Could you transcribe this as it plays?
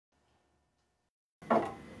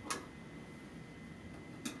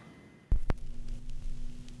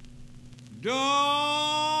Don't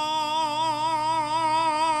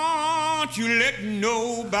you let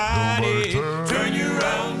nobody turn you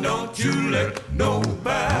around. Don't you let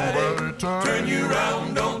nobody turn you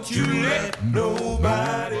around. Don't you let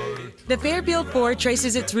nobody. The Fairfield Four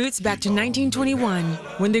traces its roots back to 1921,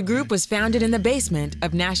 when the group was founded in the basement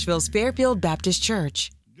of Nashville's Fairfield Baptist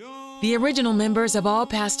Church. The original members have all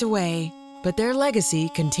passed away, but their legacy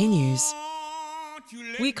continues.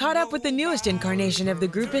 We caught up with the newest incarnation of the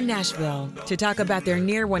group in Nashville to talk about their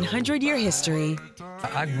near 100-year history.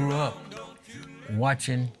 I grew up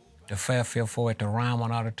watching the Fairfield Four at the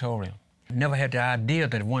Ryman Auditorium. Never had the idea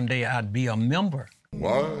that one day I'd be a member.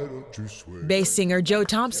 Why don't you swear? Bass singer Joe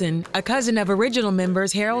Thompson, a cousin of original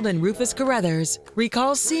members Harold and Rufus Carruthers,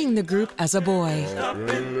 recalls seeing the group as a boy.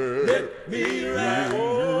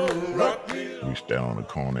 We stand on the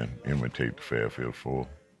corner and imitate the Fairfield Four.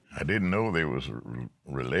 I didn't know they was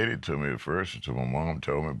related to me at first until my mom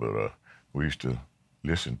told me, but we used to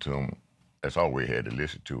listen to them. That's all we had to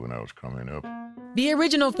listen to when I was coming up. The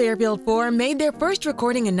original Fairfield Four made their first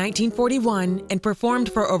recording in 1941 and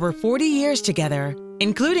performed for over 40 years together,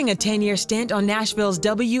 including a 10-year stint on Nashville's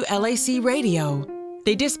WLAC radio.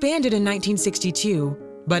 They disbanded in 1962,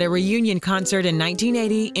 but a reunion concert in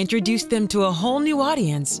 1980 introduced them to a whole new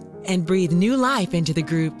audience and breathed new life into the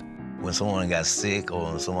group. When someone got sick or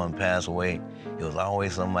when someone passed away, it was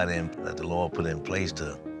always somebody that the Lord put in place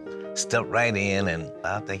to step right in, and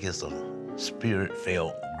I think it's a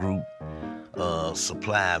spirit-filled group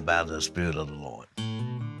supplied by the Spirit of the Lord.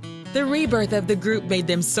 The rebirth of the group made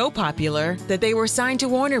them so popular that they were signed to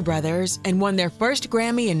Warner Brothers and won their first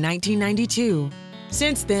Grammy in 1992.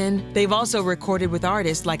 Since then, they've also recorded with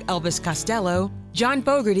artists like Elvis Costello, John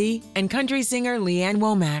Fogerty, and country singer Leanne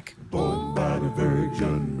Womack. Born by the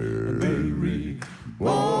Virgin Mary,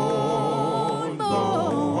 born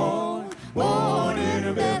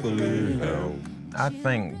in Bethlehem. I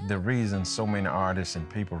think the reason so many artists and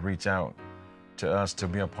people reach out to us to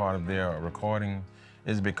be a part of their recording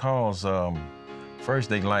is because first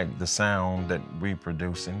they like the sound that we're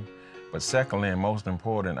producing, but secondly and most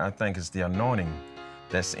important, I think it's the anointing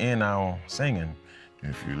that's in our singing.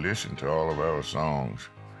 If you listen to all of our songs,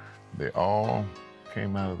 they all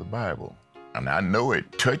came out of the Bible. And I know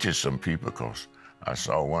it touches some people because I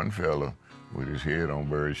saw one fella with his head on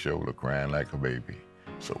Bird's shoulder crying like a baby.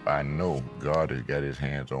 So I know God has got his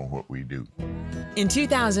hands on what we do. In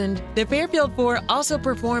 2000, the Fairfield Four also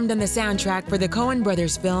performed on the soundtrack for the Coen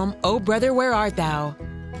brothers film, Oh Brother, Where Art Thou?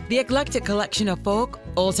 The eclectic collection of folk,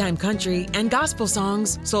 old-time country, and gospel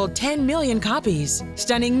songs sold 10 million copies,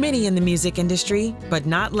 stunning many in the music industry, but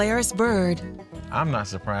not Laris Bird. I'm not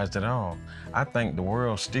surprised at all. I think the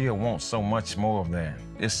world still wants so much more of that.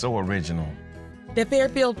 It's so original. The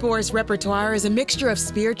Fairfield Four's repertoire is a mixture of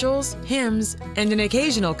spirituals, hymns, and an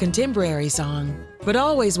occasional contemporary song, but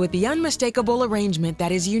always with the unmistakable arrangement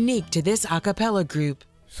that is unique to this a cappella group.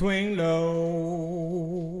 Swing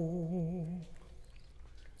low,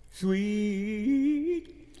 sweet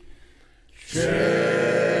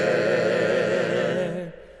cherry.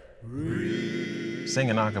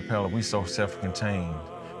 Singing a cappella, we so self-contained.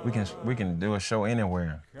 We can do a show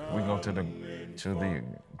anywhere. We go to the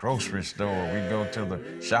grocery store, we go to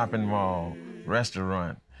the shopping mall,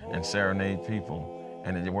 restaurant, and serenade people,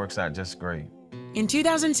 and it works out just great. In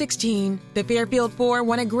 2016, the Fairfield Four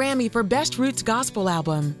won a Grammy for Best Roots Gospel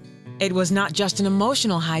Album. It was not just an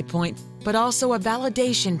emotional high point, but also a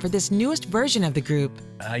validation for this newest version of the group.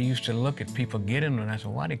 I used to look at people getting it and I said,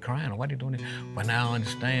 why are they crying? Why are they doing it? But now I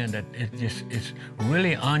understand that it's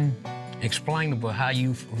really unexplainable how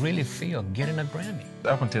you really feel getting a Grammy.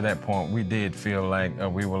 Up until that point, we did feel like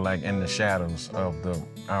we were like in the shadows of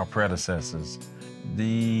our predecessors.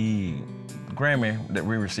 The Grammy that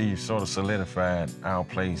we received sort of solidified our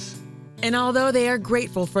place. And although they are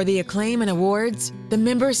grateful for the acclaim and awards, the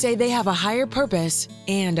members say they have a higher purpose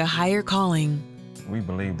and a higher calling. We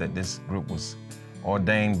believe that this group was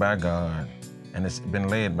ordained by God, and it's been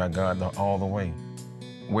led by God all the way.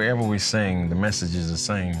 Wherever we sing, the message is the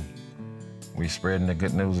same. We're spreading the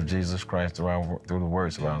good news of Jesus Christ through the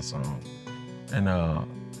words of our song, and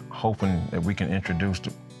hoping that we can introduce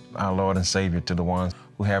our Lord and Savior to the ones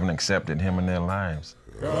who haven't accepted Him in their lives.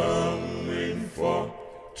 Coming for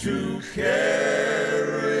to carry